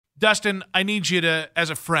Dustin, I need you to, as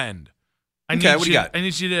a friend, what do you got? I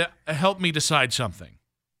need you to help me decide something,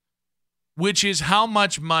 which is how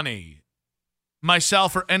much money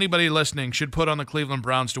myself or anybody listening should put on the Cleveland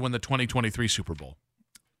Browns to win the 2023 Super Bowl.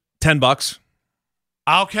 $10.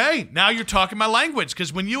 Okay, now you're talking my language,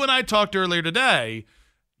 because when you and I talked earlier today,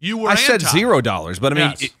 you were I said anti. $0, but I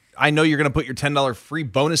mean, Yes. I know you're going to put your $10 free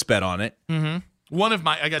bonus bet on it. Mm-hmm.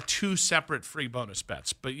 I got 2 separate free bonus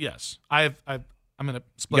bets, but yes, I'm going to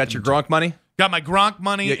split. You got your Gronk money? Got my Gronk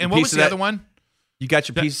money, You got your and what was piece of the that? other one? You got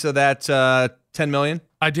your piece of that $10 million?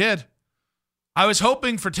 I did. I was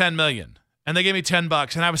hoping for $10 million, and they gave me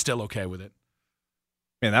 $10, and I was still okay with it.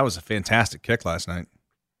 Man, that was a fantastic kick last night.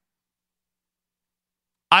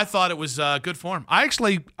 I thought it was good form. I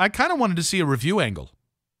kind of wanted to see a review angle.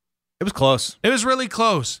 It was close. It was really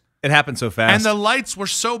close. It happened so fast. And the lights were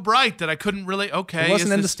so bright that I couldn't really, okay. It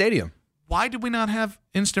wasn't in the stadium. Why did we not have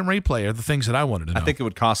instant replay or the things that I wanted to know? I think it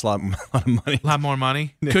would cost a lot of money. A lot more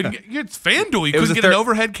money. Yeah. Couldn't get, it's FanDuel. You It was couldn't a get an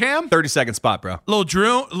overhead cam? 30-second spot, bro. Little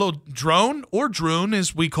drone or drone,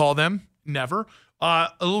 as we call them. Never. A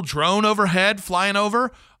little drone overhead flying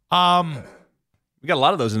over. We got a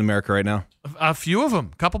lot of those in America right now. A few of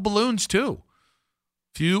them. A couple balloons, too.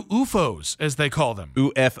 Few UFOs, as they call them.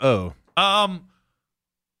 UFO.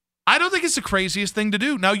 I don't think it's the craziest thing to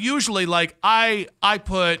do. Now, usually, like, I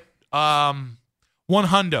put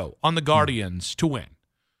 $100 on the Guardians to win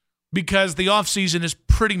because the offseason is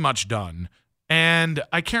pretty much done. And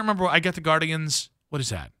I can't remember. I got the Guardians. What is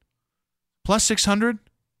that? Plus 600?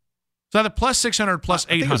 It's either plus 600 or plus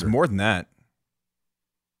 800. I think it was more than that.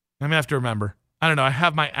 I'm going to have to remember. I don't know. I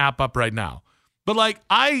have my app up right now. But, like,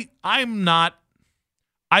 I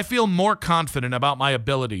feel more confident about my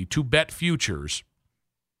ability to bet futures.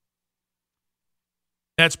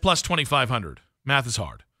 That's plus 2,500. Math is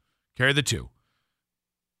hard. Carry the 2.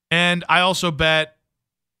 And I also bet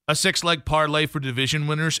a 6-leg parlay for division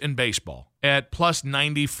winners in baseball at plus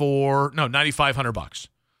 $9,500.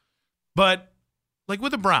 But, like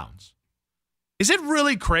with the Browns, is it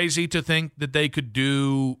really crazy to think that they could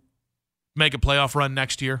make a playoff run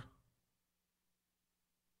next year?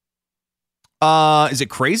 Is it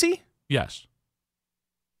crazy? Yes.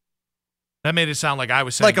 That made it sound like I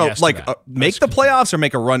was saying yes to that. Make the playoffs or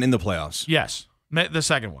make a run in the playoffs? Yes. The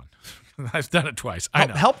second one. I've done it twice. I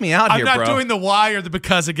know. Help me out here, bro. I'm not doing the why or the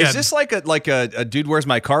because again. Is this like a dude, where's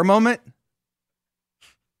my car moment?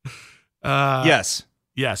 Yes.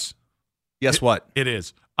 Yes. Yes, what? It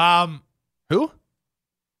is. Who?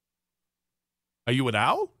 Are you an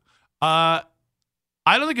owl? I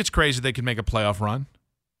don't think it's crazy they can make a playoff run.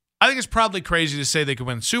 I think it's probably crazy to say they could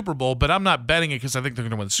win the Super Bowl, but I'm not betting it because I think they're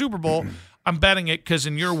going to win the Super Bowl. I'm betting it because,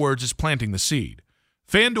 in your words, it's planting the seed.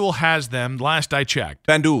 FanDuel has them, last I checked.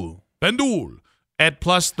 FanDuel. At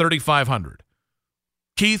plus 3,500.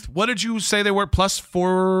 Keith, what did you say they were? Plus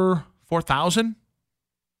 4,000?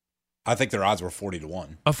 I think their odds were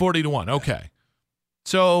 40-1. 40-1, okay.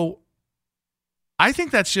 So I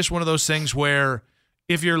think that's just one of those things where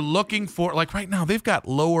if you're looking for, like right now, they've got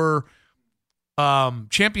lower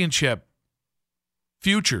championship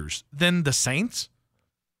futures than the Saints.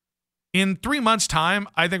 In 3 months' time,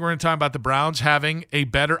 I think we're going to talk about the Browns having a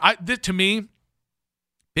better, to me,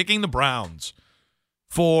 picking the Browns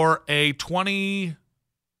for a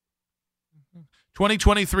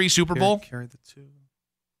 2023 Super Bowl Carry the 2.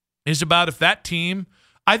 is about if that team,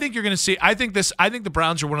 I think you're going to see, I think the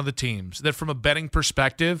Browns are one of the teams that from a betting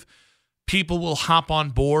perspective, people will hop on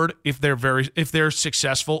board if they're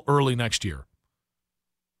successful early next year.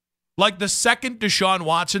 Like the second Deshaun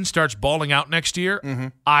Watson starts balling out next year,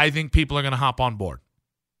 I think people are going to hop on board.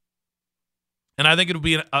 And I think it'll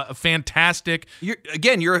be a fantastic.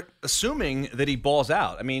 You're assuming that he balls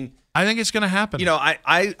out. I mean, I think it's going to happen. You know,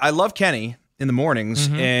 I love Kenny in the mornings,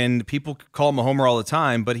 and people call him a homer all the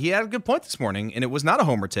time, but he had a good point this morning, and it was not a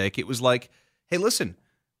homer take. It was like, hey, listen,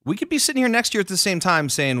 we could be sitting here next year at the same time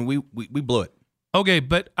saying we blew it. Okay,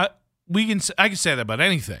 but I can say that about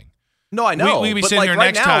anything. No, I know. We can be but sitting like here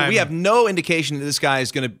right next now, time. we have no indication that this guy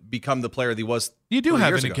is going to become the player that he was. You do 3 have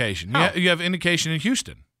years indication. ago. You have indication in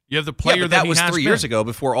Houston. You have the player that was he has 3 been. years ago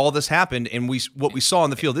before all this happened, and what we saw on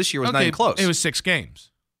the field this year was not even close. It was 6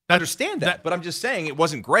 games. I understand that, but I'm just saying it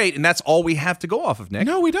wasn't great, and that's all we have to go off of, Nick.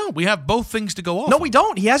 No, we don't. We have both things to go off. No, of. we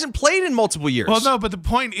don't. He hasn't played in multiple years. Well, no, but the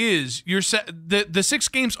point is, the 6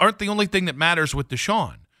 games aren't the only thing that matters with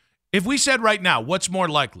Deshaun. If we said right now, what's more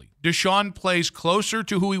likely? Deshaun plays closer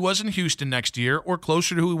to who he was in Houston next year or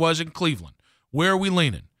closer to who he was in Cleveland? Where are we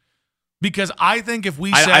leaning? Because I think if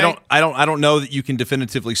we say I don't know that you can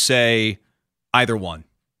definitively say either one.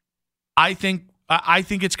 I think I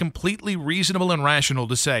think it's completely reasonable and rational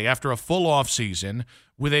to say after a full offseason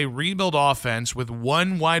with a rebuild offense with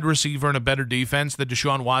one wide receiver and a better defense that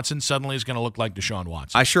Deshaun Watson suddenly is going to look like Deshaun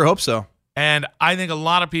Watson. I sure hope so. And I think a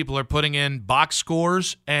lot of people are putting in box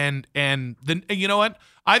scores and you know what?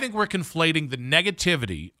 I think we're conflating the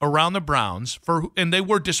negativity around the Browns and they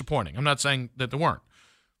were disappointing. I'm not saying that they weren't.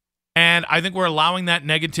 And I think we're allowing that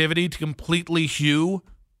negativity to completely hue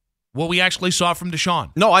what we actually saw from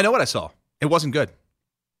Deshaun. No, I know what I saw. It wasn't good.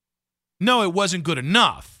 No, it wasn't good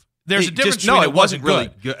enough. There's a difference between it wasn't really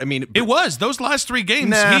good. I mean, it was. Those last 3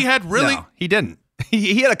 games, he had really... No, he didn't.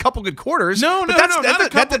 He had a couple good quarters. Not a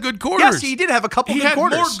couple good quarters. Yes, he did have a couple good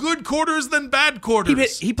quarters. He had more good quarters than bad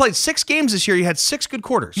quarters. He played 6 games this year. He had 6 good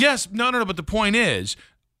quarters. Yes, no, but the point is,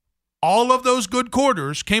 all of those good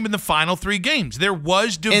quarters came in the final 3 games. There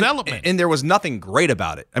was development. And there was nothing great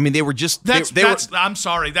about it. I mean, they were just... I'm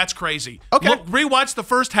sorry, that's crazy. Okay. Look, rewatch the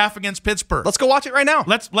first half against Pittsburgh. Let's go watch it right now.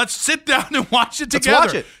 Let's sit down and watch it together.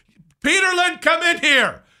 Let's watch it. Peterlin, come in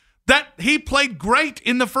here. That he played great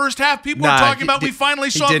in the first half. People were talking about we finally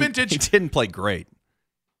saw vintage. He didn't play great.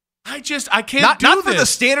 I can't do not this. For the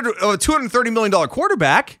standard $230 million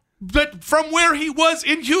quarterback. But from where he was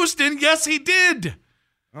in Houston, yes, he did.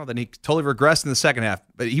 Well, then he totally regressed in the second half,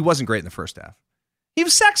 but he wasn't great in the first half. He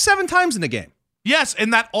was sacked 7 times in the game. Yes,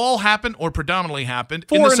 and that all happened, or predominantly happened,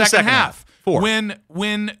 4 in the second half. 4.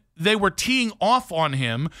 When they were teeing off on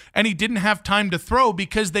him, and he didn't have time to throw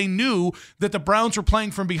because they knew that the Browns were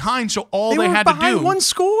playing from behind, so all they had to do... They were behind 1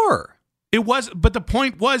 score. But the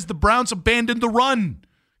point was the Browns abandoned the run.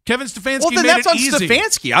 Kevin Stefanski made it easy. Well, then that's on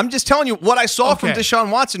Stefanski. I'm just telling you, what I saw from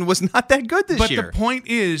Deshaun Watson was not that good this year. But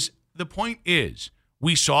the point is,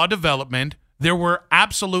 we saw development. There were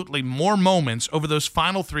absolutely more moments over those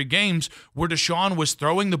final 3 games where Deshaun was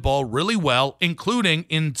throwing the ball really well, including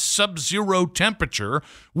in sub-zero temperature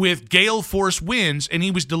with gale force winds, and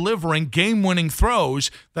he was delivering game-winning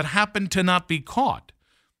throws that happened to not be caught.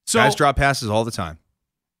 So guys drop passes all the time.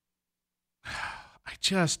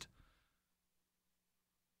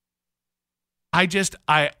 I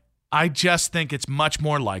just think it's much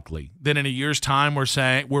more likely that in a year's time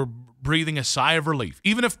we're breathing a sigh of relief,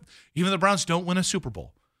 even if the Browns don't win a Super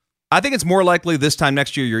Bowl. I think it's more likely this time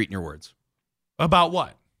next year you're eating your words. About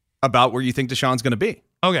what? About where you think Deshaun's going to be.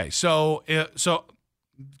 Okay, so can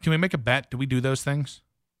we make a bet? Do we do those things?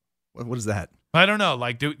 What is that? I don't know.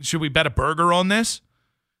 Like, should we bet a burger on this?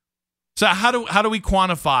 So how do we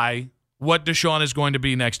quantify what Deshaun is going to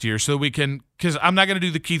be next year so we can, because I'm not going to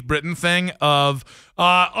do the Keith Britton thing of,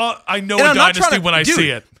 I know a dynasty when I see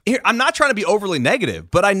it. I'm not trying to be overly negative,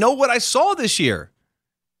 but I know what I saw this year.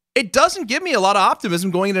 It doesn't give me a lot of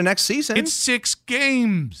optimism going into next season. It's 6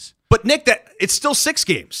 games. But, Nick, it's still 6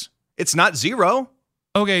 games. It's not 0.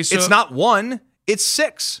 Okay, so... It's not 1. It's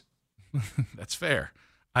 6. That's fair.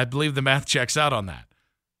 I believe the math checks out on that.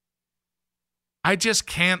 I just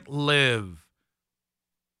can't live.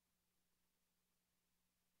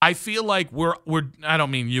 I feel like we're I don't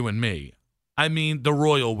mean you and me. I mean the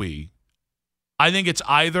royal we. I think it's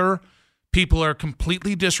either people are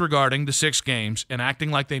completely disregarding the 6 games and acting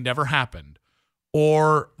like they never happened,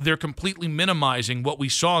 or they're completely minimizing what we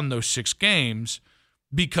saw in those 6 games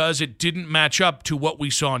because it didn't match up to what we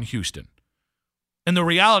saw in Houston. And the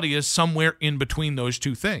reality is somewhere in between those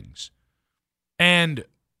 2 things. And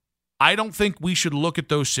I don't think we should look at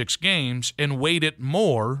those 6 games and weight it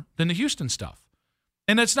more than the Houston stuff.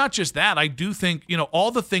 And it's not just that. I do think,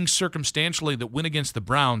 all the things circumstantially that went against the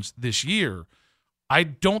Browns this year, I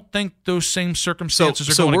don't think those same circumstances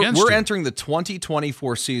are going against you. So we're entering the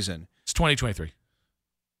 2024 season. It's 2023.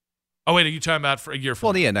 Oh, wait, are you talking about for a year from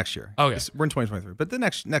now? Well, yeah, next year. Okay. We're in 2023, but the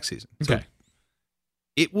next season. Okay. So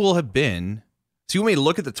it will have been, so you want me to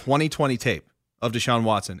look at the 2020 tape of Deshaun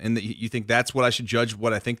Watson, and you think that's what I should judge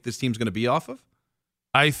what I think this team's going to be off of?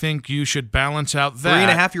 I think you should balance out that.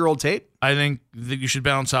 3.5-year-old tape? I think that you should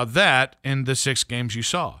balance out that in the 6 games you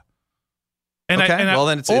saw. Then or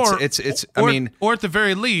at the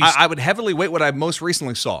very least, I would heavily weight what I most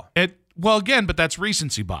recently saw. But that's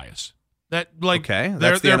recency bias. That's the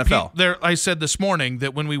NFL. I said this morning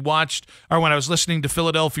that when I was listening to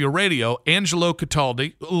Philadelphia radio, Angelo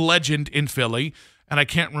Cataldi, legend in Philly, and I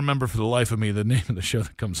can't remember for the life of me the name of the show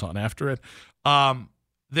that comes on after it.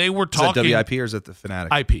 They were talking. Is that WIP or is it the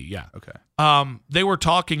Fanatic? IP, yeah. Okay. They were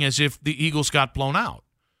talking as if the Eagles got blown out.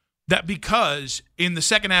 That because in the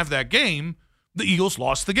second half of that game, the Eagles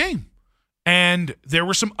lost the game. And there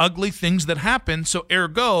were some ugly things that happened. So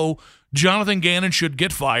ergo, Jonathan Gannon should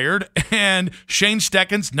get fired, and Shane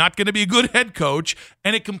Steichen's not going to be a good head coach.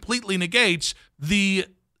 And it completely negates the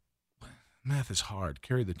math is hard.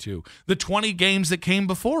 Carry the 2. The 20 games that came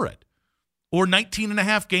before it. or 19 and a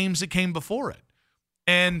half games that came before it.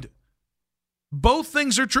 And both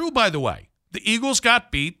things are true, by the way. The Eagles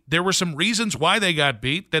got beat. There were some reasons why they got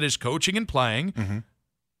beat, that is coaching and playing. Mm-hmm.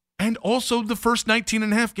 And also the first 19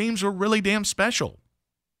 and a half games were really damn special.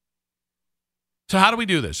 So how do we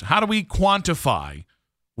do this? How do we quantify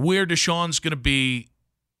where Deshaun's going to be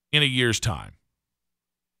in a year's time?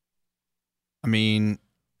 I mean,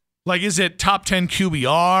 like, is it top 10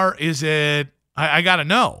 QBR? Is it – I got to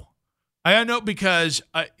know. I got to know because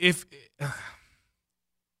if –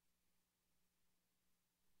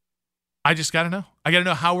 I just got to know. I got to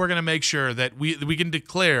know how we're going to make sure that we can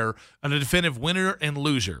declare a definitive winner and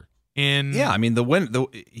loser in. Yeah, I mean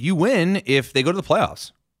you win if they go to the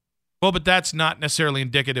playoffs. Well, but that's not necessarily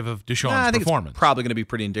indicative of Deshaun's I think performance. It's probably going to be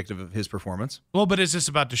pretty indicative of his performance. Well, but is this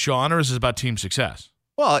about Deshaun or is this about team success?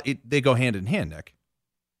 Well, they go hand in hand, Nick.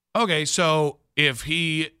 Okay, so if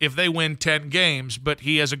they win 10 games, but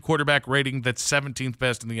he has a quarterback rating that's 17th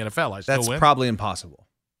best in the NFL, I still that's win. probably impossible.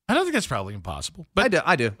 I don't think that's probably impossible. But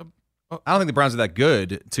I do. I don't think the Browns are that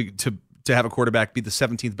good to have a quarterback be the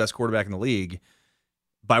 17th best quarterback in the league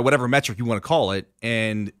by whatever metric you want to call it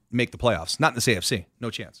and make the playoffs. Not in this AFC. No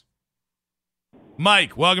chance.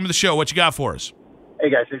 Mike, welcome to the show. What you got for us? Hey,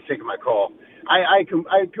 guys, thanks for taking my call. I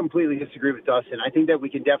completely disagree with Dustin. I think that we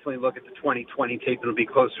can definitely look at the 2020 tape and it'll be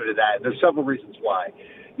closer to that. There's several reasons why.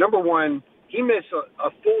 Number one, he missed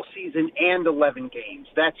a full season and 11 games.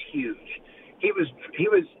 That's huge. He was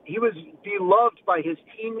beloved by his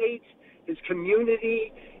teammates, his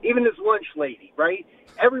community, even his lunch lady, right?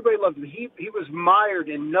 Everybody loved him. He was mired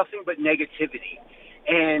in nothing but negativity.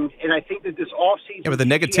 And I think that this offseason... Yeah, but the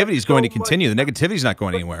negativity is going to continue. The negativity is not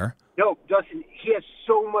going anywhere. No, Dustin, he has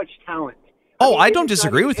so much talent. Oh, I don't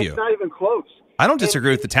disagree with you. It's not even close. I don't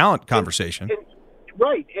disagree with the talent conversation.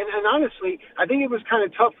 Right. And honestly, I think it was kind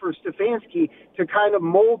of tough for Stefanski to kind of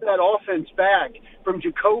mold that offense back from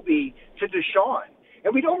Jacoby to Deshaun.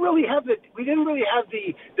 And we didn't really have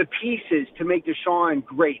the pieces to make Deshaun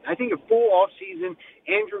great. I think a full offseason,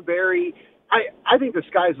 Andrew Berry, I think the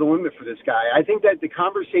sky's the limit for this guy. I think that the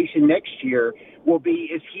conversation next year will be,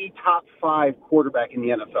 is he top 5 quarterback in the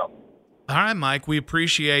NFL? All right, Mike, we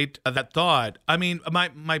appreciate that thought. I mean,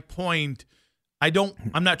 my point,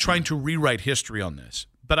 I'm not trying to rewrite history on this,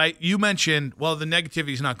 but you mentioned, well, the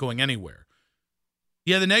negativity is not going anywhere.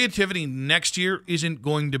 Yeah, the negativity next year isn't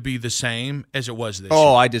going to be the same as it was this year.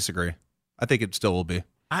 Oh, I disagree. I think it still will be.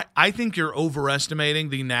 I think you're overestimating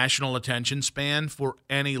the national attention span for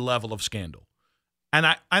any level of scandal.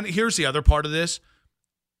 And here's the other part of this.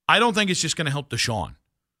 I don't think it's just going to help Deshaun.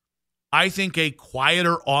 I think a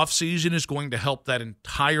quieter offseason is going to help that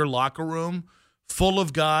entire locker room full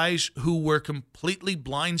of guys who were completely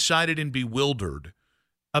blindsided and bewildered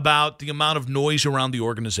about the amount of noise around the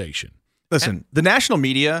organization. Listen, the national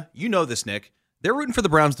media, you know this, Nick, they're rooting for the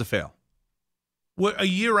Browns to fail. A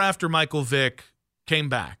year after Michael Vick came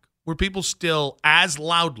back, were people still as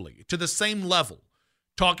loudly, to the same level,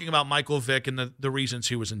 talking about Michael Vick and the reasons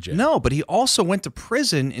he was in jail? No, but he also went to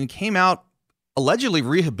prison and came out allegedly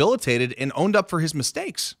rehabilitated and owned up for his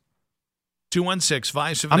mistakes.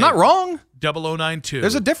 216-578. I'm not wrong. 0092.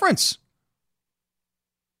 There's a difference.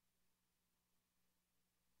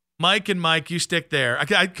 Mike, you stick there.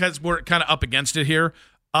 Because we're kind of up against it here.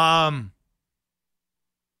 How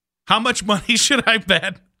much money should I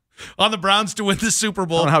bet on the Browns to win the Super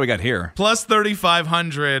Bowl? I don't know how we got here. Plus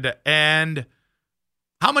 3,500. And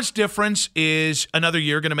how much difference is another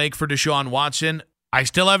year going to make for Deshaun Watson? I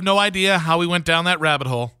still have no idea how we went down that rabbit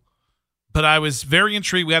hole, but I was very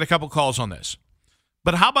intrigued. We had a couple calls on this.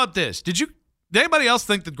 But how about this? Did anybody else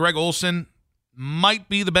think that Greg Olsen might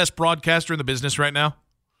be the best broadcaster in the business right now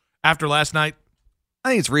after last night?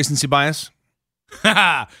 I think it's recency bias.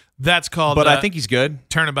 That's called. But I think he's good.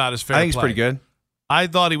 Turnabout is fair. I think he's pretty good. I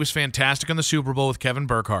thought he was fantastic on the Super Bowl with Kevin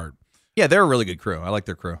Burkhardt. Yeah, they're a really good crew. I like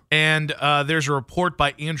their crew. And there's a report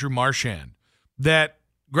by Andrew Marchand that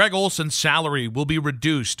Greg Olsen's salary will be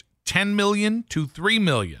reduced $10 million to $3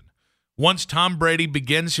 million once Tom Brady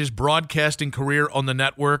begins his broadcasting career on the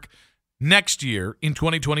network next year in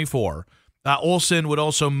 2024. Olsen would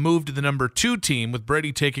also move to the number 2 team with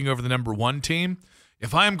Brady taking over the number 1 team.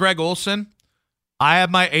 If I am Greg Olsen, I have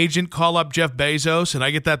my agent call up Jeff Bezos and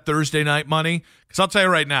I get that Thursday night money. Because I'll tell you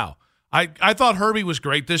right now, I thought Herbie was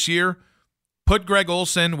great this year. Put Greg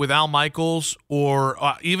Olsen with Al Michaels, or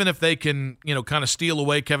even if they can, kind of steal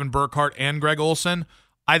away Kevin Burkhardt and Greg Olsen,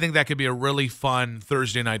 I think that could be a really fun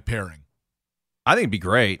Thursday night pairing. I think it'd be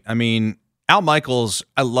great. I mean, Al Michaels,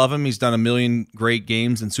 I love him. He's done a million great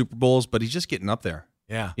games and Super Bowls, but he's just getting up there.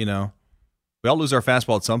 Yeah. We all lose our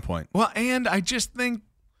fastball at some point. Well, and I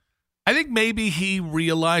I think maybe he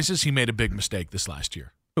realizes he made a big mistake this last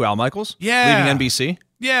year. Who, Al Michaels? Yeah. Leaving NBC?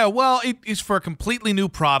 Yeah, well, it's for a completely new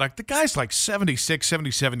product. The guy's like 76,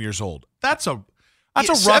 77 years old. That's a rough time.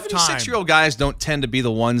 76-year-old guys don't tend to be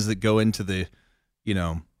the ones that go into the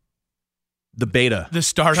beta, the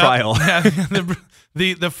startup trial.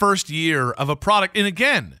 the first year of a product. And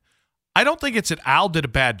again, I don't think it's that Al did a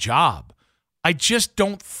bad job. I just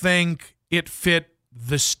don't think it fit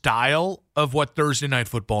the style of what Thursday Night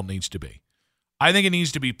Football needs to be. I think it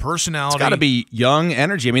needs to be personality. It's got to be young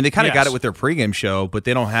energy. I mean, they kind of Yes. got it with their pregame show, but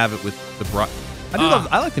they don't have it with the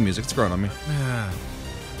I like the music. It's growing on me.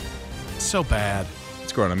 It's so bad.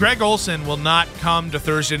 It's growing on me. Greg Olson will not come to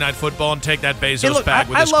Thursday Night Football and take that Bezos Hey, look, bag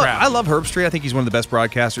with I his love, crowd. I love Herb Street. I think he's one of the best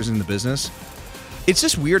broadcasters in the business. It's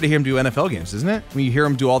just weird to hear him do NFL games, isn't it? When you hear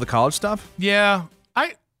him do all the college stuff. Yeah.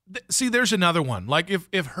 See, there's another one. Like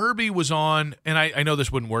if Herbie was on, and I know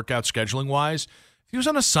this wouldn't work out scheduling-wise, if he was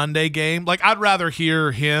on a Sunday game, like I'd rather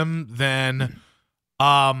hear him than,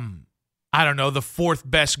 I don't know, the fourth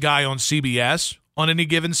best guy on CBS on any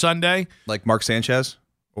given Sunday. Like Mark Sanchez?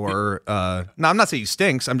 Or, no, I'm not saying he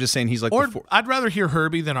stinks. I'm just saying he's like Or the fourth. I'd rather hear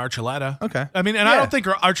Herbie than Archuleta. Okay. I mean, and I Yeah. don't think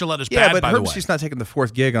Archuletta's Yeah, bad, but by the Herb way. Street's not taking the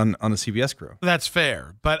fourth gig on the CBS crew. That's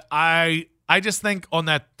fair. But I just think on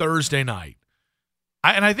that Thursday night,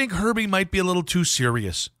 I think Herbie might be a little too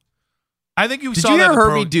serious. I think you Did saw you that hear at the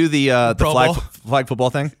Herbie do the Pro Bowl? flag football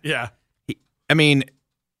thing? Yeah. I mean,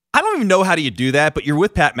 I don't even know how do you do that, but you're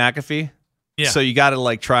with Pat McAfee. Yeah. So you got to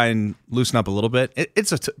like try and loosen up a little bit.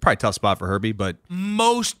 It's a probably tough spot for Herbie, but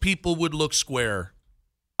Most people would look square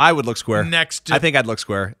I would look square. next to I think I'd look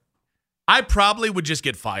square. I probably would just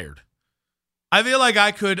get fired. I feel like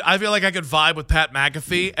I could vibe with Pat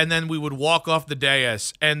McAfee, and then we would walk off the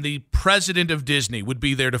dais, and the president of Disney would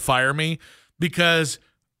be there to fire me because,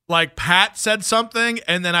 like, Pat said something,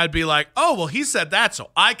 and then I'd be like, oh, well, he said that,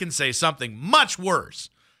 so I can say something much worse.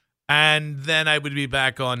 And then I would be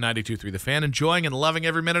back on 92.3 The Fan, enjoying and loving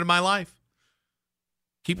every minute of my life.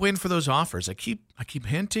 Keep waiting for those offers. I keep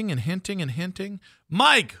hinting and hinting and hinting.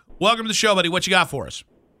 Mike, welcome to the show, buddy. What you got for us?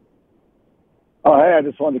 Oh, hey, I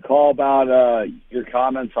just wanted to call about your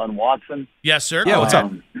comments on Watson. Yes, sir. Yeah, what's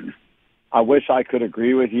up? I wish I could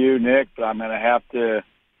agree with you, Nick, but I'm going to have to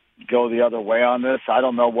go the other way on this. I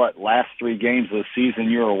don't know what last 3 games of the season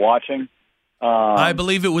you were watching. I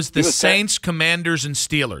believe it was the he was Saints, Commanders, and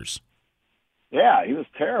Steelers. Yeah, he was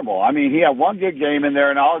terrible. I mean, he had one good game in there,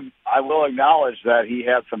 and I will acknowledge that he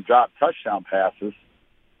had some dropped touchdown passes.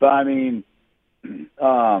 But, I mean,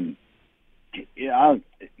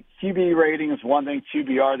 QB rating is one thing,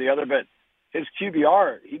 QBR the other, but his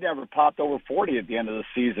QBR, he never popped over 40 at the end of the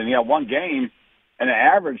season. He had one game, and the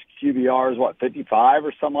average QBR is, 55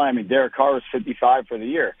 or something? I mean, Derek Carr was 55 for the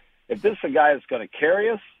year. If this is a guy that's going to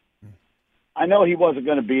carry us, I know he wasn't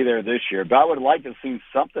going to be there this year, but I would like to have seen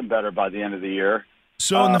something better by the end of the year.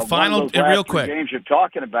 So in the final, one of those last real 3 quick, games you're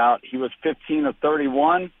talking about, he was 15 of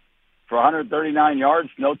 31 for 139 yards,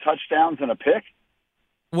 no touchdowns, and a pick.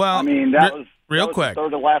 well, I mean, that was real the quick, third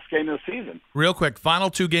to last game of the season. real quick. Final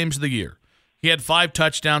 2 games of the year, he had 5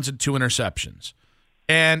 touchdowns and 2 interceptions.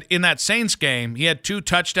 And in that Saints game, he had 2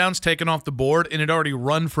 touchdowns taken off the board and had already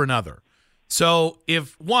run for another. So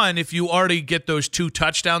if you already get those 2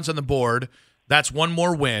 touchdowns on the board, that's one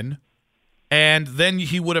more win. And then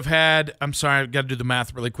he would have had, I'm sorry, I've got to do the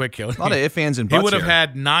math really quick here. A lot of ifs, ands, and He buts would have here.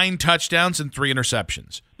 had 9 touchdowns and 3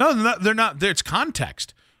 interceptions. No, they're not. It's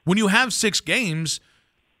context. When you have 6 games,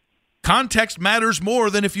 context matters more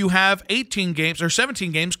than if you have 18 games or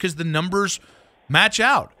 17 games because the numbers match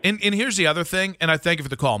out. And here's the other thing, and I thank you for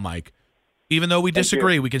the call, Mike. Even though we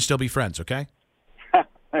disagree, we can still be friends, okay?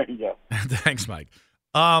 There you go. Thanks, Mike.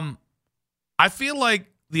 I feel like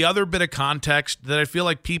the other bit of context that I feel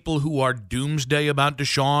like people who are doomsday about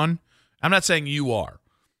Deshaun, I'm not saying you are,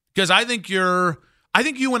 because I think you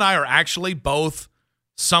and I are actually both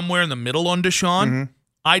somewhere in the middle on Deshaun. Mm-hmm.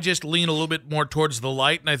 I just lean a little bit more towards the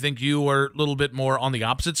light, and I think you are a little bit more on the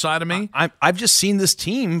opposite side of me. I've just seen this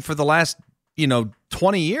team for the last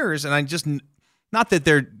 20 years, and I just not that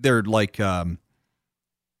they're like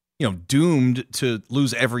doomed to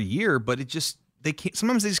lose every year, but it just they can't.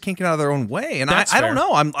 Sometimes they just can't get out of their own way, and I don't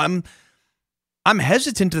know. I'm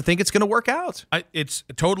hesitant to think it's going to work out. It's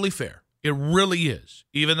totally fair. It really is.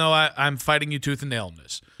 Even though I'm fighting you tooth and nail in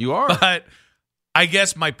this, You are. but I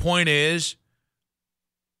guess my point is,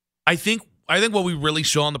 I think what we really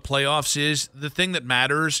saw in the playoffs is the thing that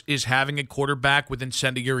matters is having a quarterback with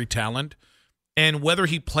incendiary talent, and whether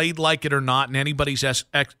he played like it or not in anybody's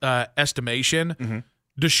estimation,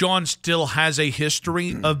 Deshaun still has a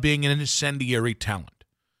history of being an incendiary talent.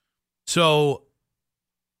 So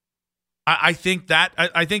I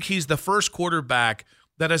think he's the first quarterback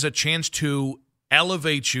that has a chance to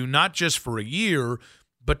elevate you, not just for a year,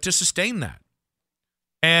 but to sustain that.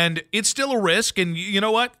 And it's still a risk, and you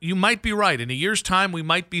know what? You might be right. In a year's time, we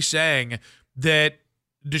might be saying that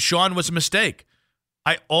Deshaun was a mistake.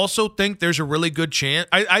 I also think there's a really good chance.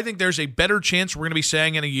 I think there's a better chance we're going to be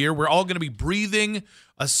saying in a year, we're all going to be breathing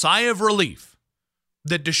a sigh of relief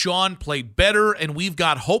that Deshaun played better and we've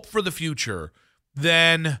got hope for the future.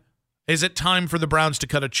 Then is it time for the Browns to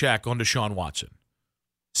cut a check on Deshaun Watson?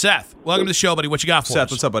 Seth, welcome to the show, buddy. What you got for us?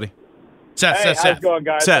 Seth, what's up, buddy? How's it going,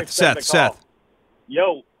 guys? Seth.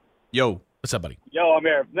 Yo. What's up, buddy? Yo, I'm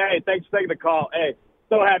here. Hey, thanks for taking the call. Hey,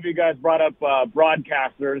 so happy you guys brought up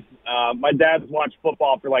broadcasters. My dad's watched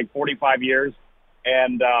football for like 45 years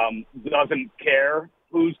and doesn't care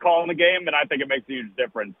who's calling the game, and I think it makes a huge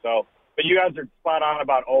difference. So, but you guys are spot on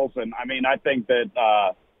about Olsen. I mean, I think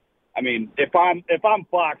that if I'm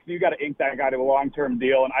Fox, you got to ink that guy to a long-term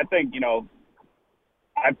deal, and I think,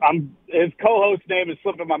 I'm his co-host name is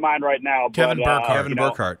slipping my mind right now. Kevin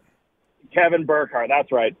Burkhardt. Kevin Burkhardt,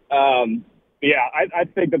 that's right. I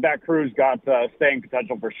think that crew's got staying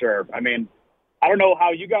potential for sure. I mean, I don't know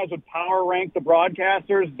how you guys would power rank the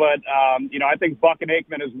broadcasters, but I think Buck and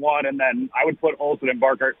Aikman is one, and then I would put Olsen and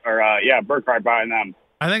Burkhardt behind them.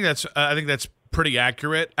 I think that's pretty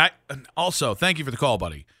accurate. Also, thank you for the call,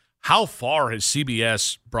 buddy. How far has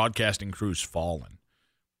CBS broadcasting crews fallen?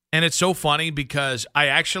 And it's so funny because I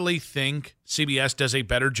actually think CBS does a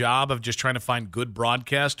better job of just trying to find good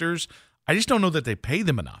broadcasters. I just don't know that they pay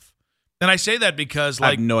them enough. And I say that because,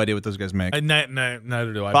 I have no idea what those guys make.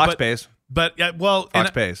 Neither do I. Fox pays. But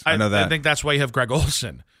Fox pays. I know that. I think that's why you have Greg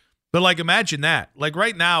Olsen. But imagine that.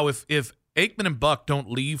 Right now, if Aikman and Buck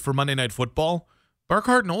don't leave for Monday Night Football,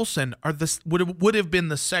 Burkhardt and Olsen would have been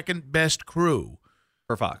the second best crew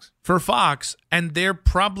for Fox, and they're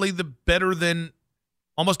probably the better than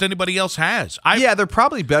almost anybody else has. They're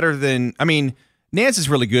probably better than. I mean, Nance is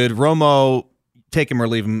really good. Romo, take him or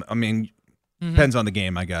leave him. I mean, depends on the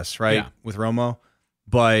game, I guess, right? Yeah. With Romo,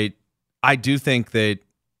 but I do think that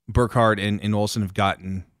Burkhardt and Olsen have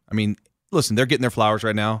gotten. I mean, listen, they're getting their flowers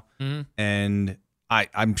right now, and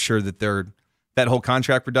I'm sure that that whole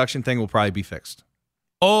contract reduction thing will probably be fixed.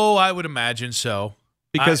 Oh, I would imagine so.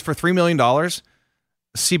 Because for $3 million,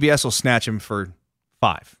 CBS will snatch him for $5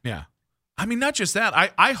 million. Yeah. I mean, not just that.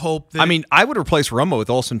 I hope that. I mean, I would replace Romo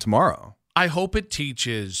with Olsen tomorrow. I hope it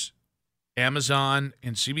teaches Amazon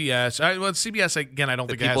and CBS. CBS again. I don't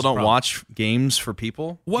think people don't watch games for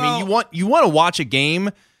people. Well, I mean, you want to watch a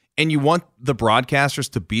game, and you want the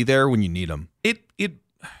broadcasters to be there when you need them.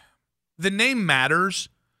 The name matters,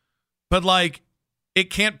 but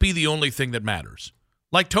it can't be the only thing that matters.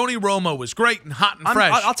 Tony Romo was great and hot and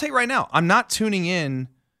fresh. I'll tell you right now, I'm not tuning in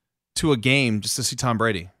to a game just to see Tom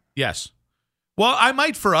Brady. Yes. Well, I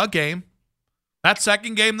might for a game. That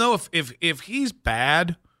second game, though, if he's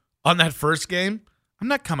bad on that first game, I'm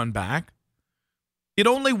not coming back. It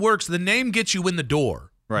only works. The name gets you in the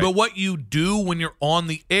door. Right. But what you do when you're on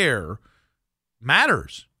the air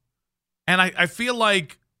matters. And I feel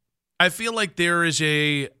like there is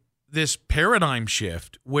this paradigm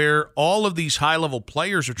shift where all of these high-level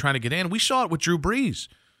players are trying to get in. We saw it with Drew Brees.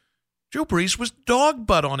 Drew Brees was dog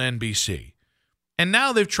butt on NBC. And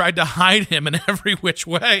now they've tried to hide him in every which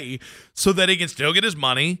way so that he can still get his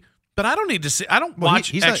money. But I don't need to see. I don't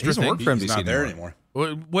watch extra things. Work for NBC he's not there anymore.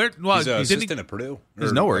 He's an assistant at Purdue.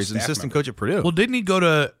 He's nowhere. He's an assistant coach at Purdue. Well, didn't he go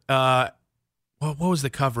to what was the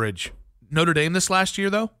coverage? Notre Dame this last year,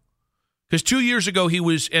 though? Because 2 years ago he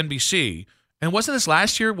was NBC. And wasn't this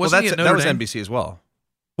last year? Wasn't he at Notre Dame? That was NBC as well.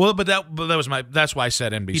 Well, but that was that's why I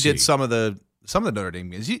said NBC. He did some of the Notre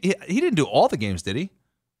Dame games. He didn't do all the games, did he?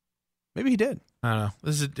 Maybe he did. I don't know.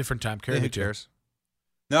 This is a different time. Who cares?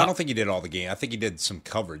 No, I don't think he did all the game. I think he did some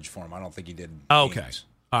coverage for him. I don't think he did. Okay. Games.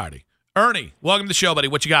 All righty. Ernie, welcome to the show, buddy.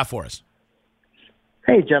 What you got for us?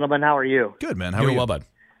 Hey, gentlemen. How are you? Good, man. How are you? Well, bud.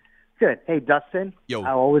 Good. Hey, Dustin. Yo.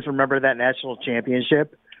 I'll always remember that national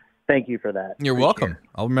championship. Thank you for that. You're welcome.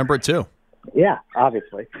 I'll remember it too. Yeah,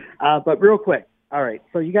 obviously. But real quick. All right.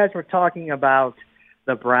 So you guys were talking about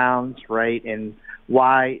the Browns, right? And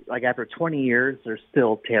why, after 20 years, they're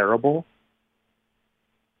still terrible.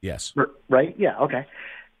 Yes. Right? Yeah, okay.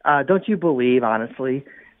 Don't you believe, honestly,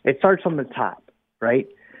 it starts from the top, right?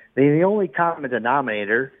 The only common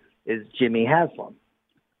denominator is Jimmy Haslam.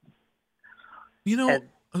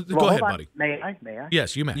 Go ahead, buddy. May I?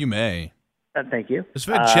 Yes, you may. You may. Thank you. It's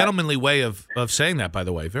a very gentlemanly way of saying that, by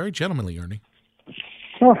the way. Very gentlemanly, Ernie.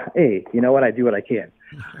 Oh, hey, you know what? I do what I can.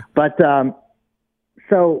 But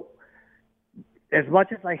so as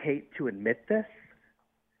much as I hate to admit this,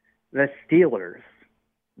 the Steelers,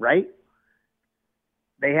 right?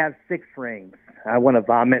 they have 6 rings. I want to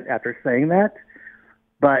vomit after saying that,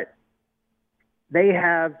 but they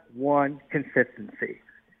have one consistency,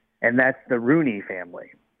 and that's the Rooney family.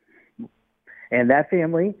 And that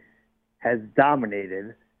family has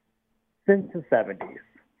dominated since the 70s.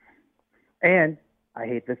 And I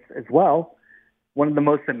hate this as well. One of the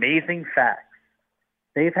most amazing facts,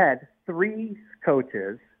 they've had 3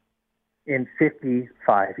 coaches in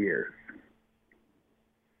 55 years.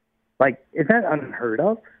 Like, is that unheard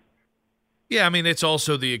of? Yeah, I mean, it's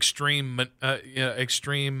also the extreme case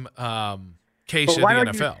But of why the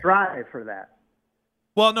don't NFL. you strive for that?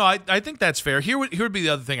 Well, no, I think that's fair. Here would be the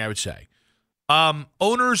other thing I would say.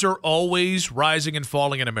 Owners are always rising and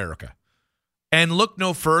falling in America. And look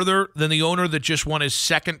no further than the owner that just won his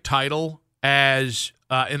 2nd title as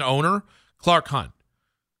an owner, Clark Hunt.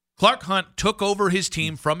 Clark Hunt took over his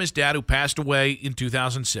team from his dad, who passed away in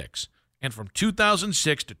 2006. And from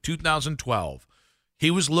 2006 to 2012,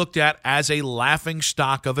 he was looked at as a laughing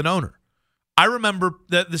stock of an owner. I remember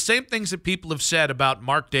the same things that people have said about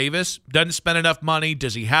Mark Davis. Doesn't spend enough money.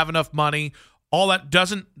 Does he have enough money? All that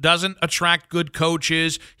doesn't attract good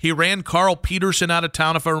coaches. He ran Carl Peterson out of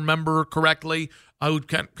town, if I remember correctly, who'd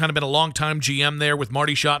kind of been a long-time GM there with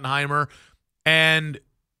Marty Schottenheimer. And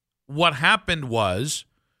what happened was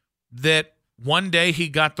that one day he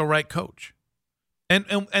got the right coach.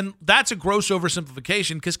 And that's a gross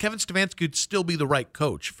oversimplification because Kevin Stefanski could still be the right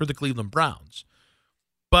coach for the Cleveland Browns.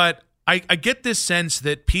 But I get this sense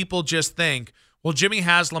that people just think, well, Jimmy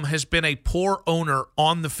Haslam has been a poor owner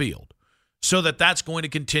on the field, so that's going to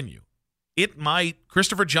continue. It might.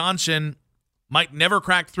 Christopher Johnson might never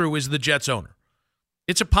crack through as the Jets owner.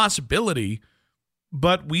 It's a possibility,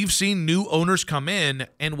 but we've seen new owners come in,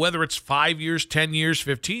 and whether it's 5 years, 10 years,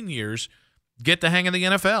 15 years, get the hang of the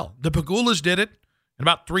NFL. The Pagulas did it in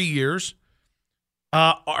about 3 years.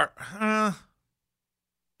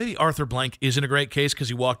 Maybe Arthur Blank isn't a great case because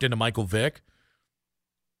he walked into Michael Vick.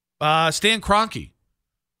 Stan Kroenke.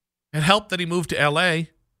 It helped that he moved to L.A.,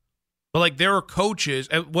 but, like, there are coaches.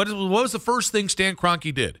 What was the first thing Stan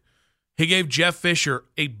Kroenke did? He gave Jeff Fisher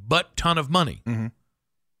a butt-ton of money. Mm-hmm.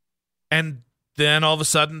 And then all of a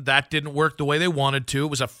sudden that didn't work the way they wanted to. It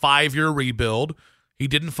was a 5-year rebuild. He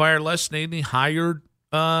didn't fire Les Snead, and he hired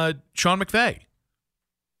Sean McVay.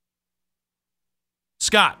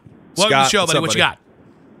 Scott, welcome to the show, buddy. What you got?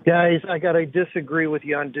 Guys, I got to disagree with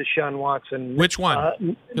you on Deshaun Watson. Which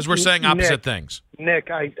one? Because we're saying opposite things. Nick,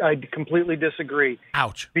 I completely disagree.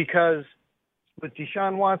 Ouch. Because with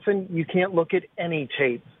Deshaun Watson, you can't look at any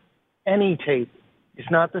tape. Any tape. He's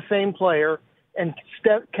not the same player. And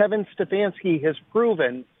Kevin Stefanski has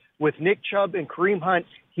proven with Nick Chubb and Kareem Hunt,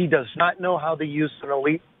 he does not know how to use an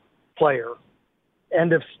elite player.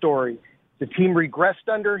 End of story. The team regressed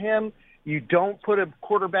under him. You don't put a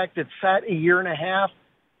quarterback that sat a year and a half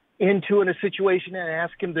into a situation and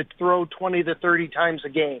ask him to throw 20 to 30 times a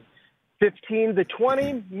game. 15 to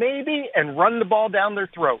 20, maybe, and run the ball down their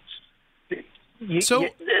throats.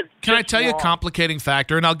 Can I tell you a complicating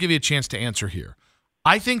factor? And I'll give you a chance to answer here.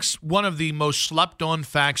 I think one of the most slept-on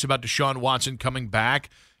facts about Deshaun Watson coming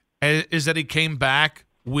back is that he came back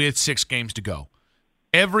with 6 games to go.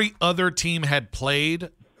 Every other team had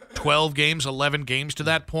played 12 games, 11 games to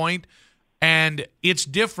that point. And it's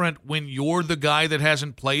different when you're the guy that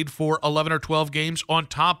hasn't played for 11 or 12 games on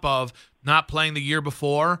top of not playing the year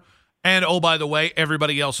before. And, oh, by the way,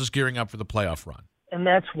 everybody else is gearing up for the playoff run. And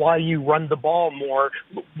that's why you run the ball more.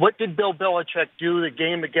 What did Bill Belichick do the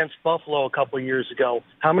game against Buffalo a couple of years ago?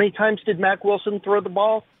 How many times did Mack Wilson throw the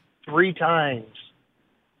ball? 3 times.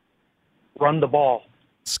 Run the ball.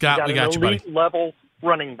 Scott, we got you, buddy. Elite level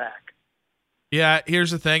running back. Yeah, here's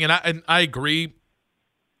the thing, and I agree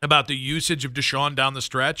about the usage of Deshaun down the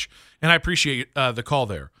stretch, and I appreciate the call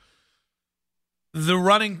there. The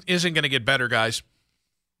running isn't going to get better, guys.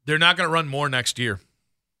 They're not going to run more next year.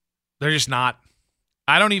 They're just not.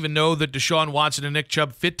 I don't even know that Deshaun Watson and Nick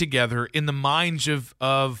Chubb fit together in the minds of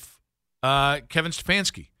Kevin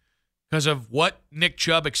Stefanski because of what Nick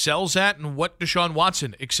Chubb excels at and what Deshaun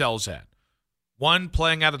Watson excels at. One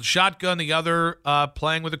playing out of the shotgun, the other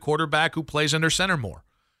playing with a quarterback who plays under center more.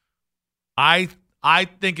 I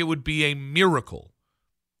think it would be a miracle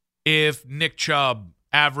if Nick Chubb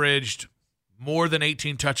averaged more than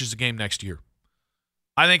 18 touches a game next year.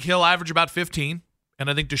 I think he'll average about 15, and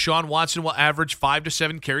I think Deshaun Watson will average 5 to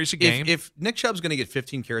 7 carries a game. If Nick Chubb's going to get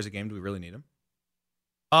 15 carries a game, do we really need him?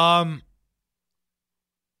 I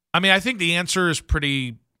mean, I think the answer is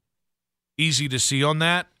pretty easy to see on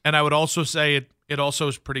that, and I would also say it also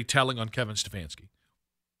is pretty telling on Kevin Stefanski.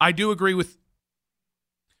 I do agree with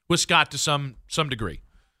Scott to some degree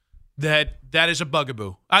that is a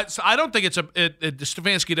bugaboo. So I don't think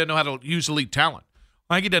Stefanski doesn't know how to use elite talent.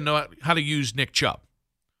 I think he doesn't know how to use Nick Chubb,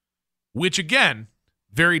 which, again,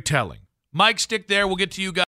 very telling. Mike, stick there. We'll get to you guys.